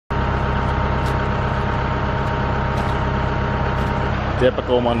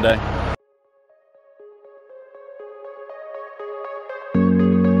Typical Monday.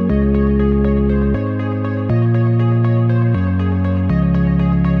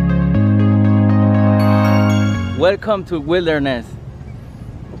 Welcome to wilderness.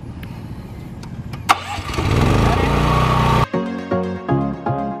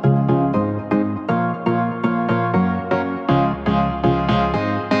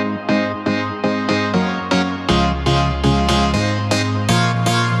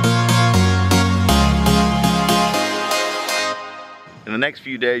 In the next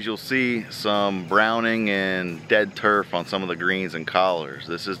few days, you'll see some browning and dead turf on some of the greens and collars.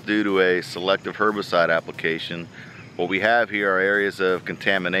 This is due to a selective herbicide application. What we have here are areas of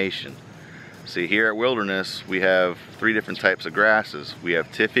contamination. See, here at Wilderness, we have 3 different types of grasses. We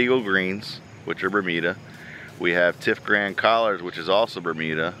have TifEagle greens, which are Bermuda. We have TifGrand collars, which is also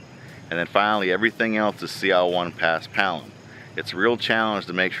Bermuda. And then finally, everything else is CL1 past Palin. It's a real challenge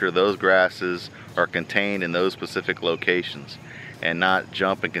to make sure those grasses are contained in those specific locations and not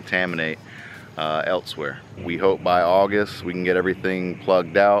jump and contaminate elsewhere. We hope by August we can get everything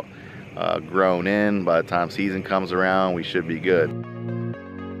plugged out, grown in. By the time season comes around, we should be good.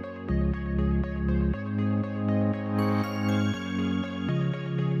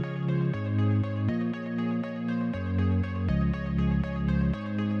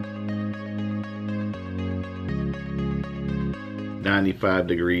 "95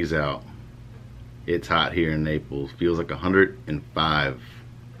 degrees out. It's hot here in Naples. Feels like 105.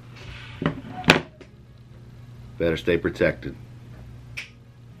 Better stay protected.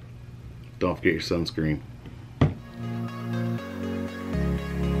 Don't forget your sunscreen."